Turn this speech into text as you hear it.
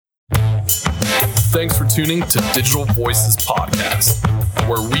Thanks for tuning to Digital Voices Podcast,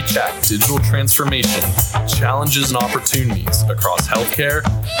 where we chat digital transformation, challenges, and opportunities across healthcare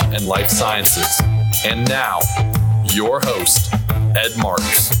and life sciences. And now, your host, Ed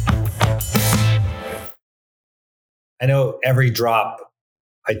Marks. I know every drop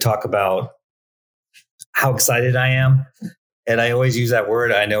I talk about how excited I am. And I always use that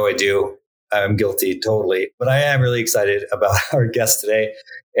word. I know I do. I'm guilty totally. But I am really excited about our guest today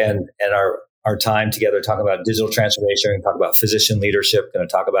and our time together talking about digital transformation. We're going to talk about physician leadership. Going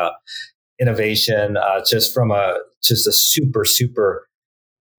to talk about innovation, just from a super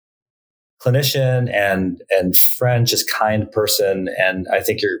clinician and friend, just kind person. And I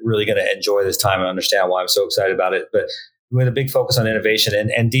think you're really going to enjoy this time and understand why I'm so excited about it. But with a big focus on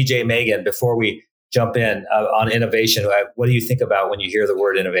innovation. And DJ Megan, before we jump in on innovation, what do you think about when you hear the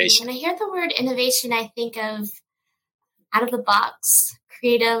word innovation? When I hear the word innovation, I think of out of the box,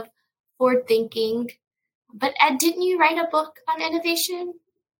 creative, forward thinking. But Ed, didn't you write a book on innovation?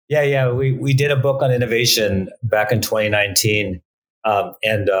 Yeah. We did a book on innovation back in 2019.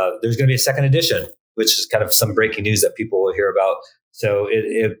 And there's going to be a second edition, which is kind of some breaking news that people will hear about. So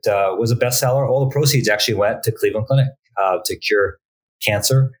it was a bestseller. All the proceeds actually went to Cleveland Clinic to cure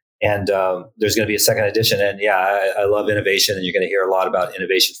cancer. And there's going to be a second edition. And yeah, I love innovation. And you're going to hear a lot about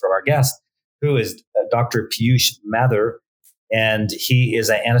innovation from our guest, who is Dr. Piyush Mathur. And he is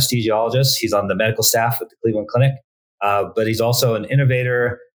an anesthesiologist. He's on the medical staff at the Cleveland Clinic. But he's also an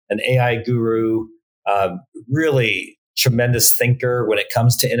innovator, an AI guru, really tremendous thinker when it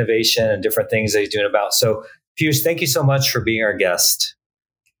comes to innovation and different things that he's doing about. So Piyush, thank you so much for being our guest.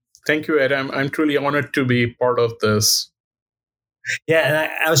 Thank you, Ed. I'm truly honored to be part of this. Yeah,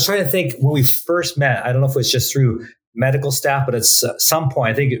 and I was trying to think when we first met, I don't know if it was just through medical staff, but at some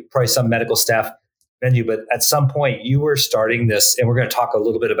point, I think probably some medical staff venue, but at some point you were starting this, and we're going to talk a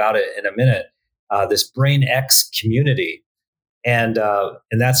little bit about it in a minute, this BrainX community. And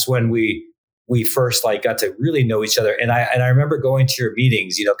that's when we first got to really know each other. And I remember going to your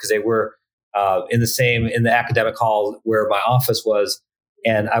meetings, because they were in the academic hall where my office was.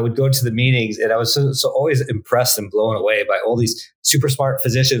 And I would go to the meetings, and I was so always impressed and blown away by all these super smart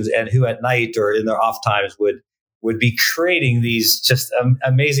physicians, and who at night or in their off times would be creating these just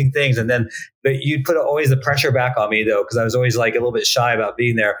amazing things. And then you'd put always the pressure back on me, though, because I was always a little bit shy about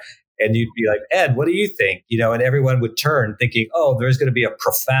being there. And you'd be like, Ed, what do you think? And everyone would turn thinking, oh, there's going to be a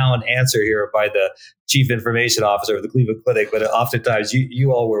profound answer here by the chief information officer of the Cleveland Clinic. But oftentimes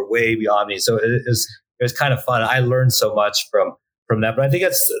you all were way beyond me. So it was kind of fun. I learned so much from that. But I think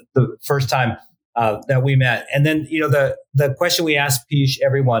that's the first time that we met. And then, the question we ask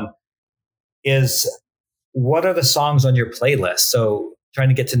everyone is, what are the songs on your playlist? So trying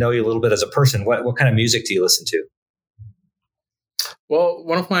to get to know you a little bit as a person, what kind of music do you listen to? Well,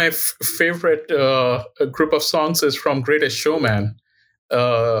 one of my favorite group of songs is from Greatest Showman,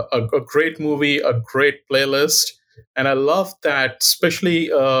 a great movie, a great playlist. And I love that, especially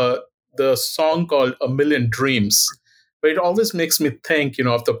the song called A Million Dreams. But it always makes me think,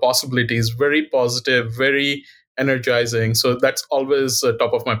 of the possibilities. Very positive, very energizing. So that's always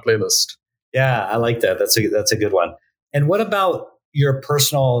top of my playlist. Yeah, I like that. That's a good one. And what about your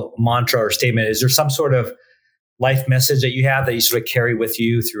personal mantra or statement? Is there some sort of life message that you have that you sort of carry with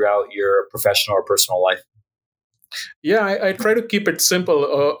you throughout your professional or personal life? Yeah, I try to keep it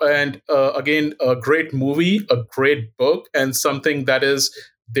simple. And again, a great movie, a great book, and something that is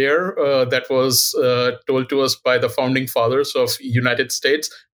there that was told to us by the founding fathers of United States,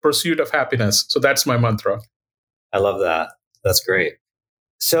 pursuit of happiness. So that's my mantra. I love that. That's great.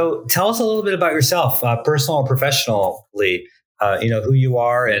 So tell us a little bit about yourself, personal or professionally, who you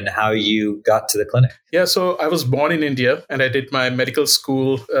are and how you got to the clinic. Yeah, so I was born in India and I did my medical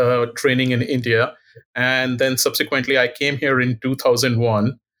school training in India. And then subsequently, I came here in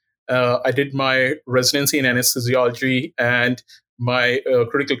 2001. I did my residency in anesthesiology and my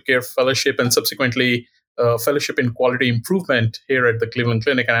critical care fellowship, and subsequently fellowship in quality improvement here at the Cleveland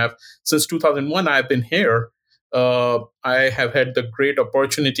Clinic. And since 2001, I've been here. I have had the great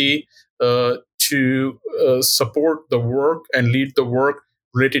opportunity to support the work and lead the work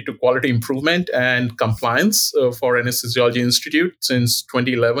related to quality improvement and compliance for Anesthesiology Institute since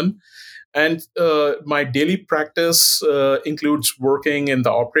 2011. And my daily practice includes working in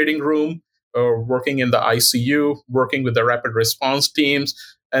the operating room, working in the ICU, working with the rapid response teams,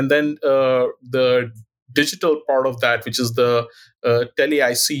 and then the digital part of that, which is the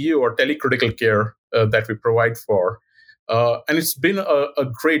tele-ICU or tele-critical care that we provide for. And it's been a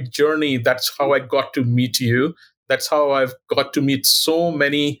great journey. That's how I got to meet you. That's how I've got to meet so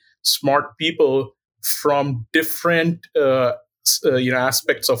many smart people from different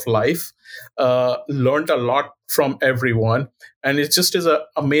aspects of life. Learned a lot from everyone, and it just is an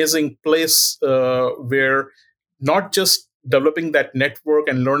amazing place where not just developing that network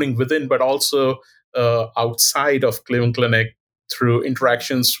and learning within, but also outside of Cleveland Clinic through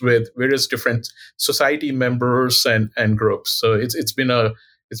interactions with various different society members and groups. So it's been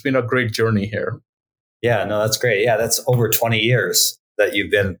a great journey here. Yeah, no, that's great. Yeah, that's over 20 years that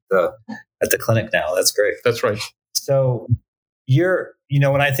you've been at the clinic now. That's great. That's right. So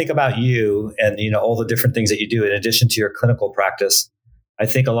when I think about you and, all the different things that you do in addition to your clinical practice, I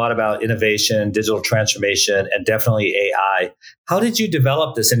think a lot about innovation, digital transformation, and definitely AI. How did you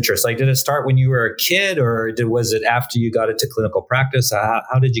develop this interest? Like, did it start when you were a kid, or was it after you got into clinical practice?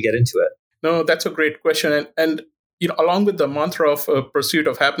 How did you get into it? No, that's a great question. And along with the mantra of pursuit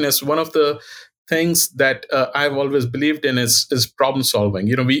of happiness, one of the things that I've always believed in is problem solving.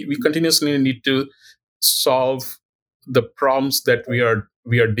 We continuously need to solve the problems that we are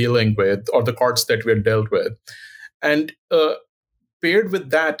dealing with, or the cards that we are dealt with, and paired with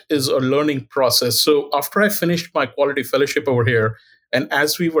that is a learning process. So after I finished my quality fellowship over here, and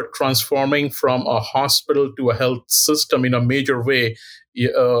as we were transforming from a hospital to a health system in a major way,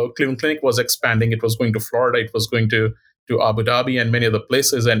 Cleveland Clinic was expanding. It was going to Florida. It was going to Abu Dhabi and many other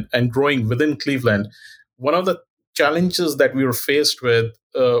places, and growing within Cleveland. One of the challenges that we were faced with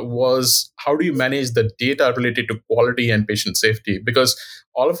was, how do you manage the data related to quality and patient safety? Because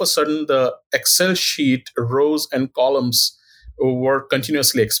all of a sudden, the Excel sheet rows and columns were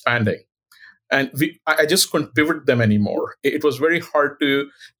continuously expanding, and I just couldn't pivot them anymore. It was very hard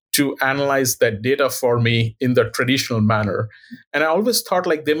to analyze that data for me in the traditional manner, and I always thought,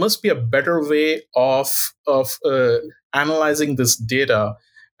 like, there must be a better way of analyzing this data.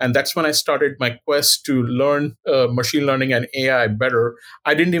 And that's when I started my quest to learn machine learning and AI better.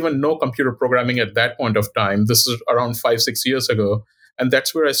 I didn't even know computer programming at that point of time. This is around 5-6 years ago, and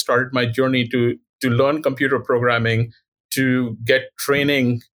that's where I started my journey to learn computer programming, to get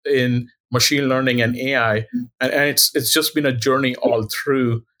training in machine learning and AI, and it's just been a journey all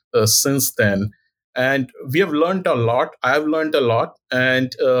through since then. And we have learned a lot. I've learned a lot,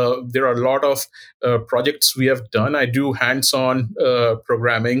 and there are a lot of projects we have done. I do hands-on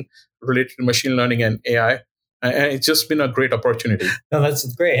programming related to machine learning and AI, and it's just been a great opportunity. No, that's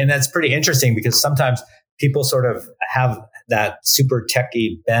great, and that's pretty interesting because sometimes people sort of have that super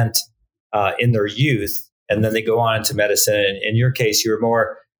techie bent in their youth, and then they go on into medicine. And in your case, you were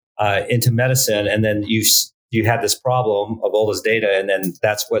more into medicine, and then you had this problem of all this data, and then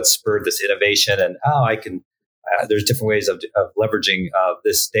that's what spurred this innovation. And I can. There's different ways of leveraging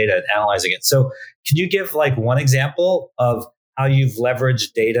this data and analyzing it. So, can you give like one example of how you've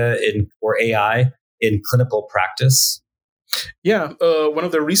leveraged data or AI in clinical practice? Yeah, one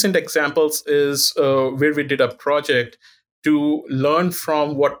of the recent examples is where we did a project to learn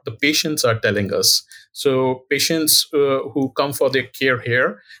from what the patients are telling us. So patients who come for their care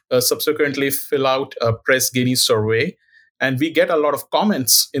here subsequently fill out a Press Ganey survey, and we get a lot of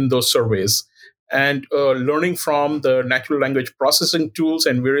comments in those surveys. And learning from the natural language processing tools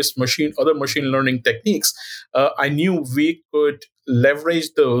and various other machine learning techniques, I knew we could leverage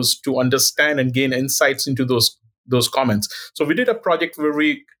those to understand and gain insights into those comments. So we did a project where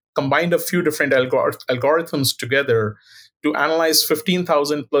we combined a few different algorithms together to analyze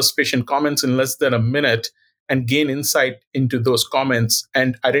 15,000 plus patient comments in less than a minute and gain insight into those comments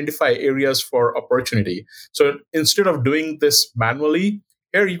and identify areas for opportunity. So instead of doing this manually,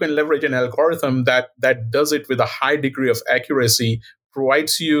 here you can leverage an algorithm that does it with a high degree of accuracy,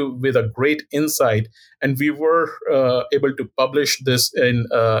 provides you with a great insight. And we were able to publish this in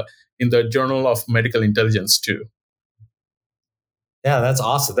the Journal of Medical Intelligence too. Yeah, that's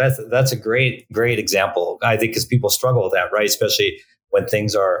awesome. That's a great example. I think because people struggle with that, right? Especially when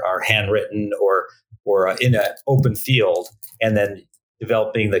things are handwritten or in an open field, and then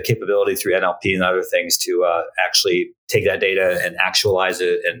developing the capability through NLP and other things to actually take that data and actualize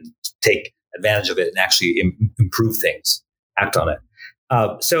it and take advantage of it and actually improve things, act on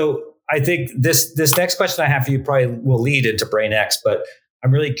it. So I think this next question I have for you probably will lead into BrainX, but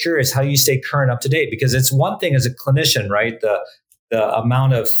I'm really curious how you stay current, up to date, because it's one thing as a clinician, right? The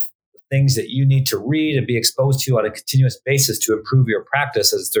amount of things that you need to read and be exposed to on a continuous basis to improve your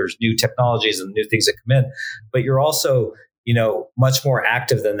practice as there's new technologies and new things that come in. But you're also, much more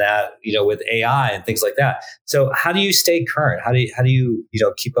active than that, with AI and things like that. So how do you stay current? How do you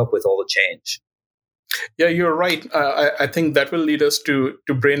keep up with all the change? Yeah, you're right. I think that will lead us to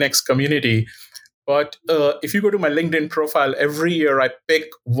BrainX community. But if you go to my LinkedIn profile, every year I pick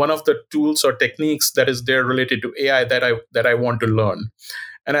one of the tools or techniques that is there related to AI that I want to learn.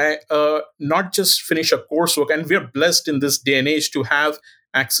 And I not just finish a coursework, and we are blessed in this day and age to have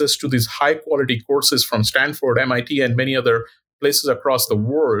access to these high quality courses from Stanford, MIT, and many other places across the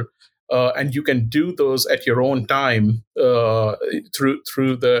world. And you can do those at your own time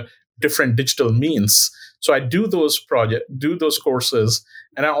through the different digital means. So I do those courses,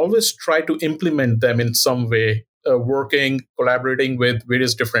 and I always try to implement them in some way, collaborating with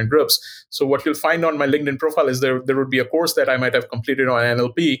various different groups. So what you'll find on my LinkedIn profile is there would be a course that I might have completed on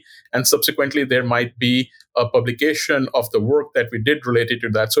NLP, and subsequently there might be a publication of the work that we did related to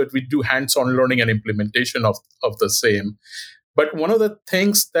that. So we do hands-on learning and implementation of the same. But one of the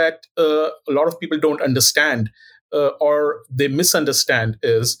things that a lot of people don't understand or they misunderstand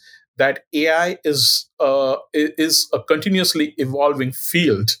is that AI is a continuously evolving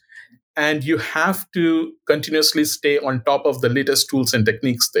field, and you have to continuously stay on top of the latest tools and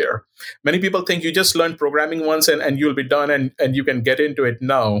techniques there. Many people think you just learn programming once and you'll be done and you can get into it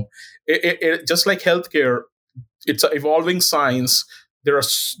now. Just like healthcare, it's an evolving science.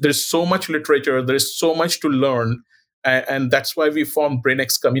 There's so much literature, there's so much to learn. And that's why we formed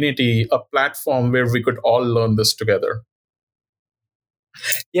BrainX Community, a platform where we could all learn this together.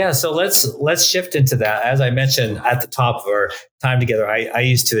 Yeah, so let's shift into that. As I mentioned at the top of our time together, I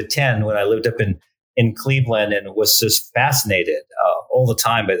used to attend when I lived up in Cleveland and was just fascinated all the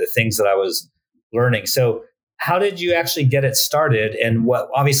time by the things that I was learning. So how did you actually get it started? And what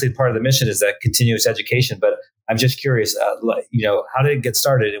obviously part of the mission is that continuous education, but I'm just curious, how did it get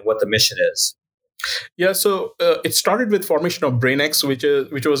started and what the mission is? Yeah, so it started with formation of BrainX,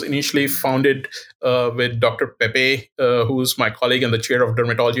 which was initially founded with Dr. Pepe, who's my colleague and the chair of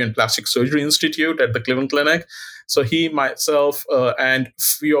Dermatology and Plastic Surgery Institute at the Cleveland Clinic. So he, myself, and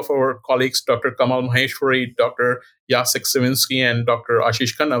few of our colleagues, Dr. Kamal Maheshwari, Dr. Jacek Sawinski, and Dr.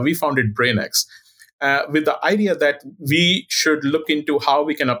 Ashish Khanna, we founded BrainX with the idea that we should look into how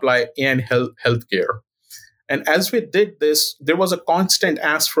we can apply AI in healthcare. And as we did this, there was a constant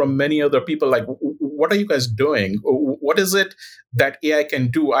ask from many other people like, what are you guys doing? What is it that AI can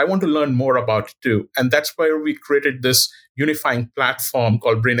do? I want to learn more about it too. And that's why we created this unifying platform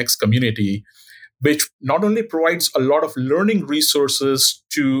called BrainX Community, which not only provides a lot of learning resources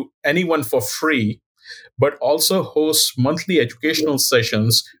to anyone for free, but also hosts monthly educational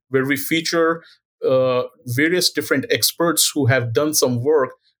sessions where we feature various different experts who have done some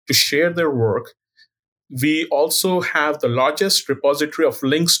work to share their work. We also have the largest repository of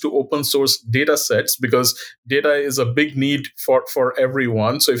links to open source data sets because data is a big need for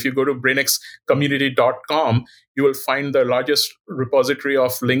everyone. So if you go to brainxcommunity.com, you will find the largest repository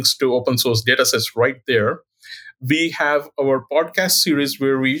of links to open source data sets right there. We have our podcast series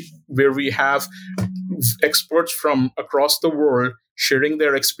where we have experts from across the world sharing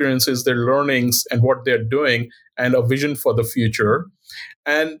their experiences, their learnings, and what they're doing, and a vision for the future.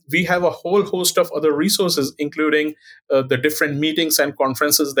 And we have a whole host of other resources, including the different meetings and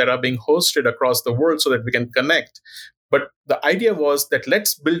conferences that are being hosted across the world so that we can connect. But the idea was that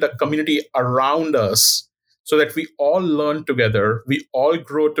let's build a community around us so that we all learn together, we all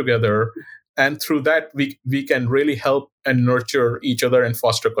grow together, and through that, we can really help and nurture each other and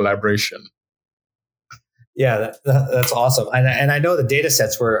foster collaboration. Yeah, that's awesome. And I know the data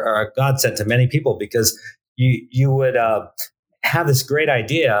sets are a godsend to many people because you would have this great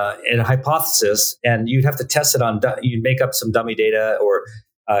idea and a hypothesis, and you'd have to test it on, you'd make up some dummy data, or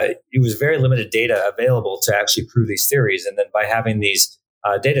it was very limited data available to actually prove these theories. And then by having these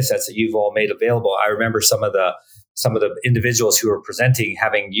data sets that you've all made available, I remember some of the individuals who were presenting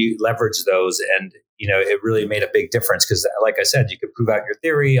having you leverage those, and it really made a big difference because, like I said, you could prove out your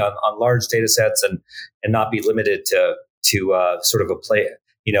theory on large data sets and not be limited to sort of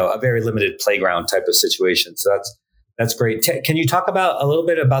a very limited playground type of situation. So that's great. Can you talk about a little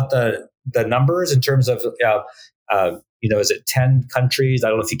bit about the numbers in terms of is it 10 countries? I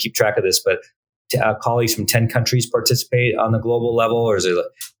don't know if you keep track of this, but colleagues from 10 countries participate on the global level, or is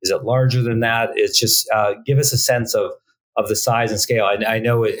it larger than that? It's just give us a sense of the size and scale. I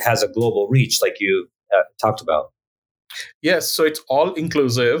know it has a global reach, like you talked about. Yes, so it's all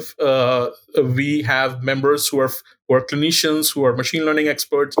inclusive. We have members who are clinicians, who are machine learning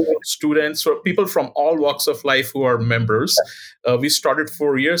experts, students, or people from all walks of life who are members. We started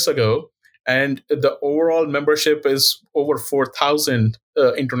 4 years ago, and the overall membership is over 4,000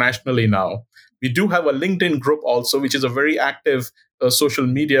 internationally now. We do have a LinkedIn group also, which is a very active social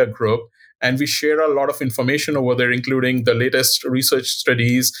media group. And we share a lot of information over there, including the latest research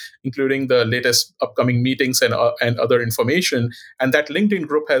studies, including the latest upcoming meetings and other information. And that LinkedIn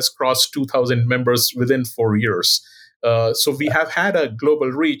group has crossed 2,000 members within 4 years. So we have had a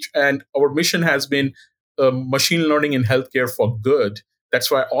global reach, and our mission has been machine learning in healthcare for good. That's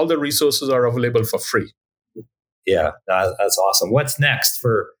why all the resources are available for free. Yeah, that's awesome. What's next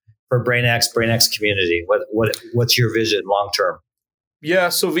for BrainX community? What's your vision long term? Yeah,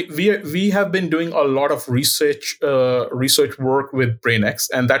 so we have been doing a lot of research work with BrainX,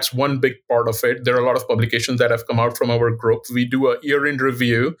 and that's one big part of it. There are a lot of publications that have come out from our group. We do a year-end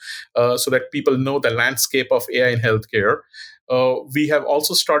review so that people know the landscape of AI in healthcare. We have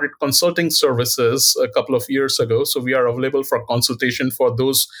also started consulting services a couple of years ago, so we are available for consultation for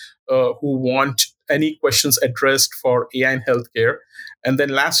those who want any questions addressed for AI in healthcare. And then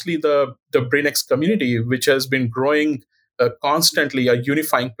lastly, the BrainX community, which has been growing constantly, a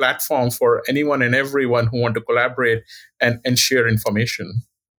unifying platform for anyone and everyone who want to collaborate and share information.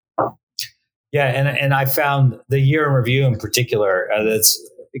 Yeah, and I found the year in review in particular, that's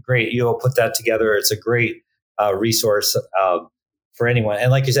great. You'll put that together. It's a great resource for anyone.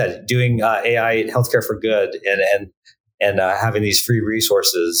 And like you said, doing AI healthcare for good and having these free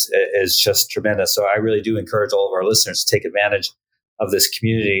resources is just tremendous. So I really do encourage all of our listeners to take advantage of this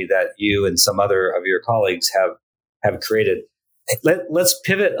community that you and some other of your colleagues have created. Let's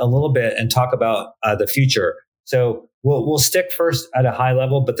pivot a little bit and talk about the future. So we'll stick first at a high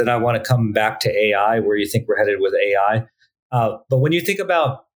level, but then I want to come back to AI, where you think we're headed with AI. But when you think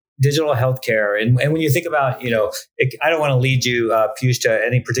about digital healthcare, and when you think about, I don't want to lead you, Piyush, to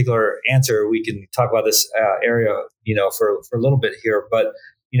any particular answer. We can talk about this area, for a little bit here. But,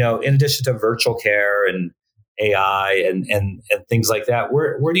 in addition to virtual care and AI and things like that,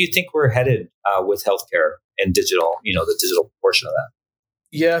 where do you think we're headed with healthcare and digital, the digital portion of that?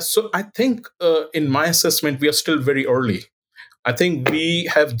 Yeah, so I think in my assessment, we are still very early. I think we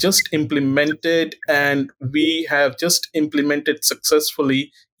have just implemented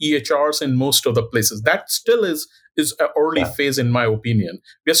successfully EHRs in most of the places. That still is an early phase, in my opinion.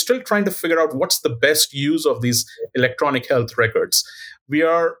 We are still trying to figure out what's the best use of these electronic health records. We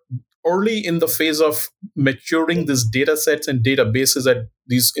are early in the phase of maturing these data sets and databases at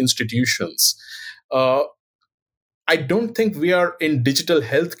these institutions. I don't think we are in digital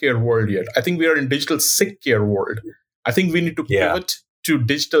healthcare world yet. I think we are in digital sick care world. I think we need to pivot to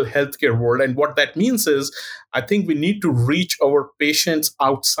digital healthcare world. And what that means is, I think we need to reach our patients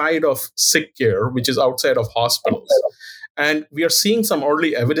outside of sick care, which is outside of hospitals. And we are seeing some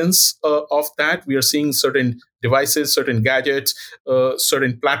early evidence of that. We are seeing certain devices, certain gadgets,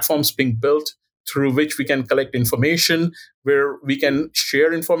 certain platforms being built through which we can collect information, where we can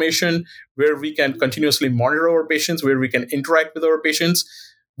share information, where we can continuously monitor our patients, where we can interact with our patients.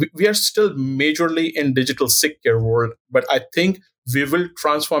 We are still majorly in digital sick care world, but I think we will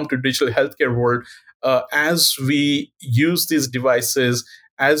transform to digital healthcare world as we use these devices,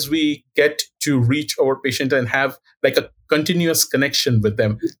 as we get to reach our patient and have like a continuous connection with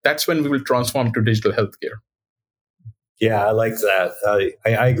them. That's when we will transform to digital healthcare. Yeah, I like that.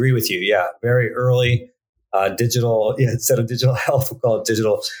 I agree with you. Yeah, very early digital, instead of digital health, we'll call it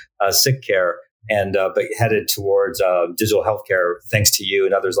digital sick care, and but headed towards digital healthcare, thanks to you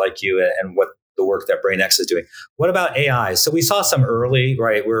and others like you, and what the work that BrainX is doing. What about AI? So we saw some early,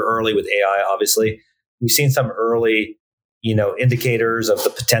 right? We're early with AI, obviously. We've seen some early, indicators of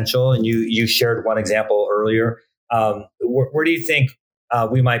the potential, and you shared one example earlier. Where do you think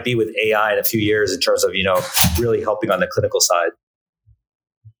we might be with AI in a few years in terms of, really helping on the clinical side?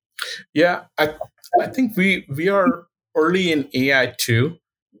 Yeah, I think we are early in AI too.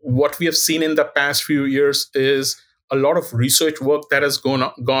 What we have seen in the past few years is a lot of research work that has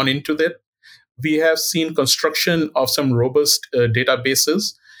gone into it. We have seen construction of some robust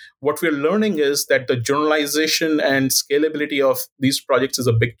databases. What we're learning is that the generalization and scalability of these projects is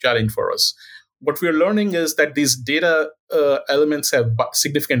a big challenge for us. What we're learning is that these data elements have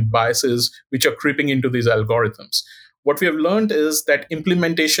significant biases which are creeping into these algorithms. What we have learned is that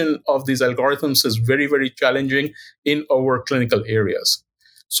implementation of these algorithms is very, very challenging in our clinical areas.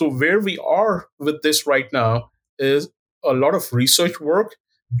 So where we are with this right now is a lot of research work.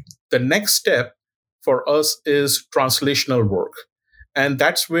 The next step for us is translational work. And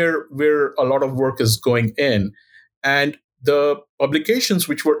that's where a lot of work is going in. And the publications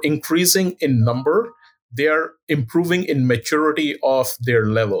which were increasing in number, they are improving in maturity of their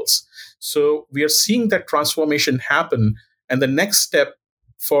levels. So we are seeing that transformation happen. And the next step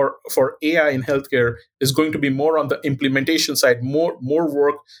for AI in healthcare is going to be more on the implementation side. More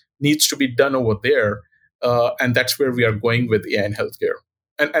work needs to be done over there. And that's where we are going with AI in healthcare.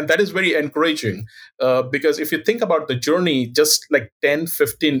 And that is very encouraging because if you think about the journey, just like 10,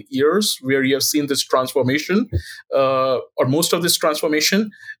 15 years where you have seen this transformation or most of this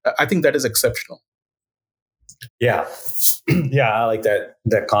transformation, I think that is exceptional. Yeah. Yeah, I like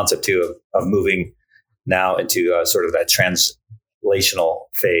that concept too of moving now into sort of that relational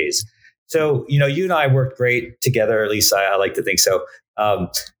phase. So, you and I worked great together, at least I like to think so.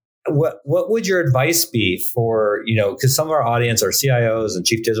 What would your advice be for, because some of our audience are CIOs and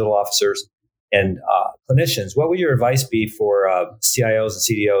chief digital officers and clinicians. What would your advice be for CIOs and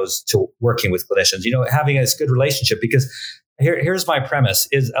CDOs to working with clinicians, having a good relationship? Because here's my premise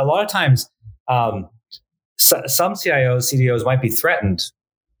is a lot of times some CIOs, CDOs might be threatened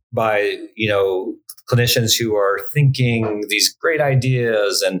by, clinicians who are thinking these great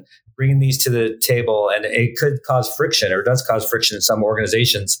ideas and bringing these to the table, and it could cause friction, or does cause friction in some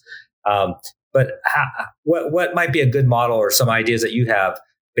organizations. But what might be a good model or some ideas that you have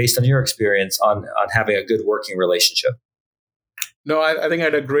based on your experience on having a good working relationship? No, I think I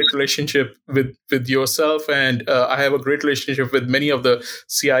had a great relationship with yourself, and I have a great relationship with many of the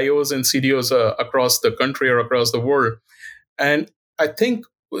CIOs and CDOs across the country or across the world. And I think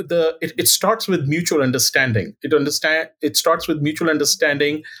it starts with mutual understanding. It starts with mutual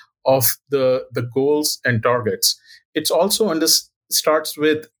understanding of the goals and targets. It's also starts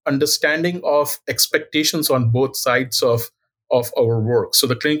with understanding of expectations on both sides of our work. So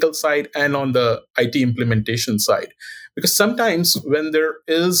the clinical side and on the IT implementation side. Because sometimes when there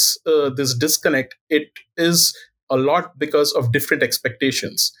is this disconnect, it is a lot because of different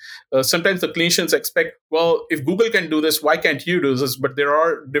expectations. Sometimes the clinicians expect, well, if Google can do this, why can't you do this? But there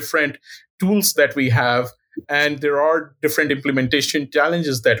are different tools that we have, and there are different implementation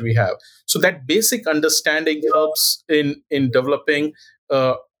challenges that we have. So that basic understanding helps in developing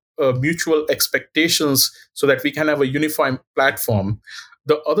mutual expectations so that we can have a unified platform.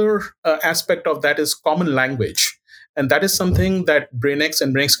 The other aspect of that is common language. And that is something that BrainX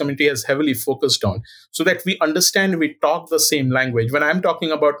and BrainX community has heavily focused on, so that we understand, we talk the same language. When I'm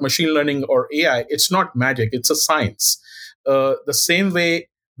talking about machine learning or AI, it's not magic, it's a science. The same way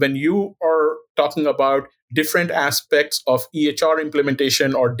when you are talking about different aspects of EHR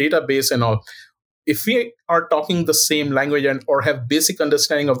implementation or database and all, if we are talking the same language or have basic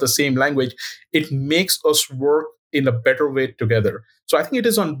understanding of the same language, it makes us work in a better way together. So I think it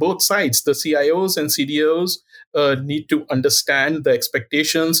is on both sides. The CIOs and CDOs need to understand the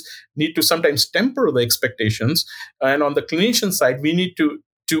expectations, need to sometimes temper the expectations. And on the clinician side, we need to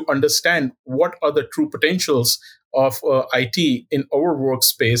understand what are the true potentials of IT in our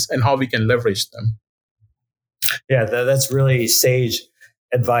workspace and how we can leverage them. Yeah, that's really sage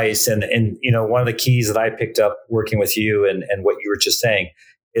advice. And one of the keys that I picked up working with you and what you were just saying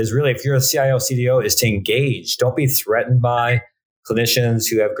is really, if you're a CIO, CDO, is to engage. Don't be threatened by clinicians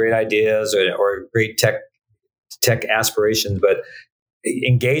who have great ideas or great tech aspirations, but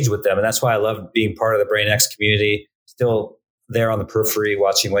engage with them. And that's why I love being part of the BrainX community, still there on the periphery,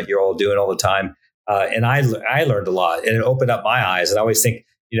 watching what you're all doing all the time. And I learned a lot, and it opened up my eyes. And I always think,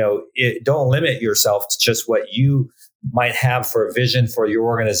 don't limit yourself to just what you might have for a vision for your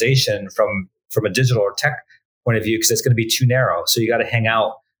organization from a digital or tech point of view, because it's going to be too narrow. So you got to hang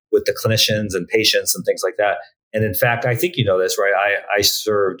out with the clinicians and patients and things like that. And in fact, I think you know this, right? I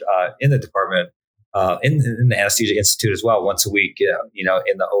served in the department, in the Anesthesia Institute as well, once a week, in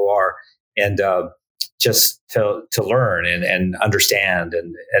the OR, and just to learn and understand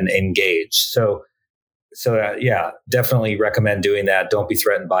and engage. So yeah, definitely recommend doing that. Don't be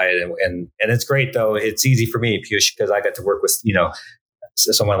threatened by it. And it's great, though. It's easy for me, Piyush, because I got to work with,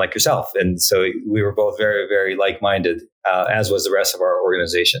 someone like yourself. And so we were both very, very like-minded, as was the rest of our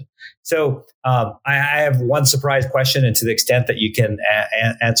organization. So I have one surprise question, and to the extent that you can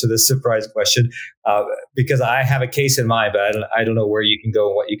answer this surprise question, because I have a case in mind, but I don't know where you can go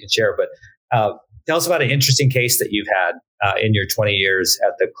and what you can share. But tell us about an interesting case that you've had in your 20 years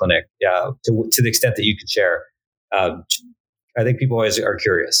at the clinic, to the extent that you can share. I think people always are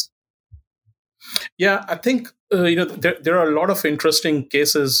curious. Yeah, I think there are a lot of interesting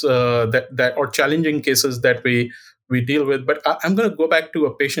cases that or challenging cases that we deal with. But I'm going to go back to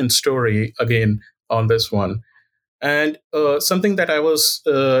a patient story again on this one, and something that I was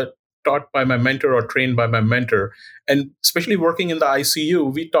taught by my mentor or trained by my mentor, and especially working in the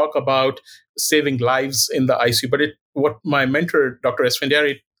ICU, we talk about saving lives in the ICU. But what my mentor, Dr.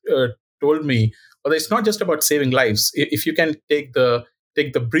 Esfandiari, told me, well, it's not just about saving lives. If you can take the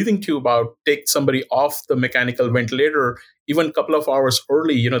breathing tube out, take somebody off the mechanical ventilator, even a couple of hours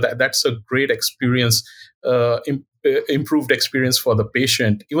early, that's a great experience, improved experience for the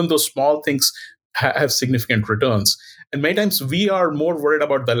patient. Even those small things have significant returns. And many times we are more worried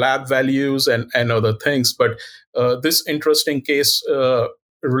about the lab values and other things. But this interesting case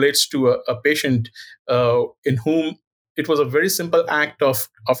relates to a patient in whom it was a very simple act of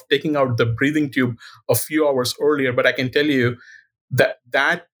taking out the breathing tube a few hours earlier. But I can tell you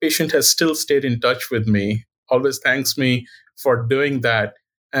that patient has still stayed in touch with me, always thanks me for doing that.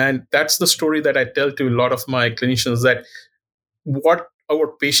 And that's the story that I tell to a lot of my clinicians, that what our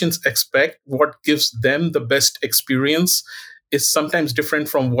patients expect, what gives them the best experience, is sometimes different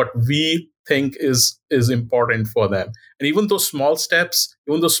from what we think is important for them. And even those small steps,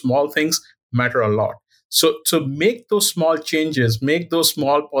 even those small things matter a lot. So make those small changes, make those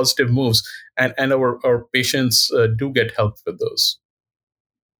small positive moves, and our patients do get help with those.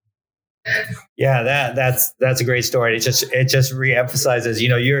 Yeah, that's a great story. It just reemphasizes,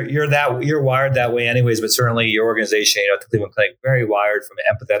 you're wired that way anyways, but certainly your organization, at the Cleveland Clinic, very wired from an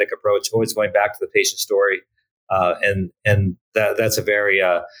empathetic approach, always going back to the patient story, and that's a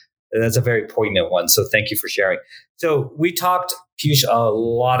very poignant one. So thank you for sharing. So we talked, Piyush, a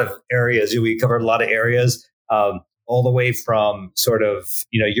lot of areas. We covered a lot of areas, all the way from sort of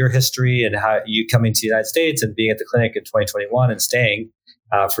your history and how you coming to the United States and being at the clinic in 2021 and staying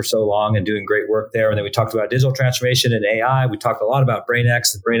for so long and doing great work there. And then we talked about digital transformation and AI. We talked a lot about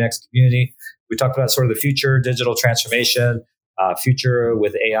BrainX and BrainX community. We talked about sort of the future digital transformation, future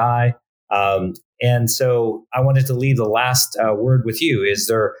with AI. And so I wanted to leave the last word with you. Is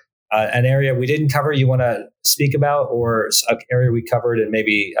there an area we didn't cover you want to speak about, or an area we covered, and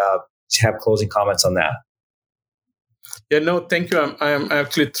maybe have closing comments on that? Yeah, no, thank you. I'm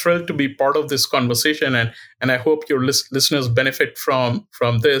actually thrilled to be part of this conversation, and I hope your listeners benefit from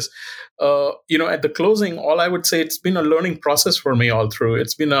this. At the closing, all I would say, it's been a learning process for me all through.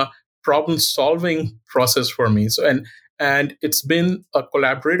 It's been a problem-solving process for me. So and it's been a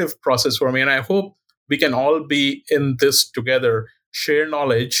collaborative process for me, and I hope we can all be in this together, share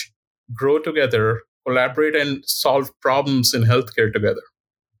knowledge, grow together, collaborate, and solve problems in healthcare together.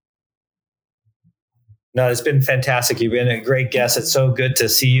 No, it's been fantastic. You've been a great guest. It's so good to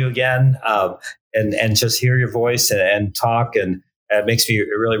see you again, and just hear your voice and talk. And it makes me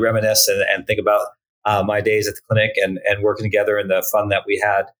really reminisce and think about my days at the clinic and working together and the fun that we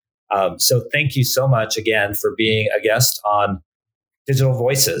had. So thank you so much again for being a guest on Digital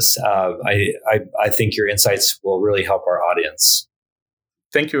Voices. I think your insights will really help our audience.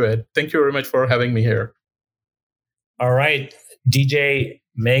 Thank you, Ed. Thank you very much for having me here. All right, DJ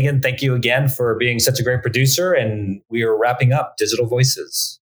Megan, thank you again for being such a great producer. And we are wrapping up Digital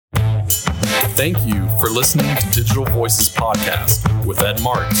Voices. Thank you for listening to Digital Voices Podcast with Ed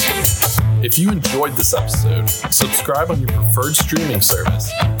Marks. If you enjoyed this episode, subscribe on your preferred streaming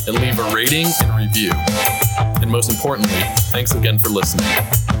service and leave a rating and review. And most importantly, thanks again for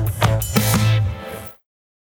listening.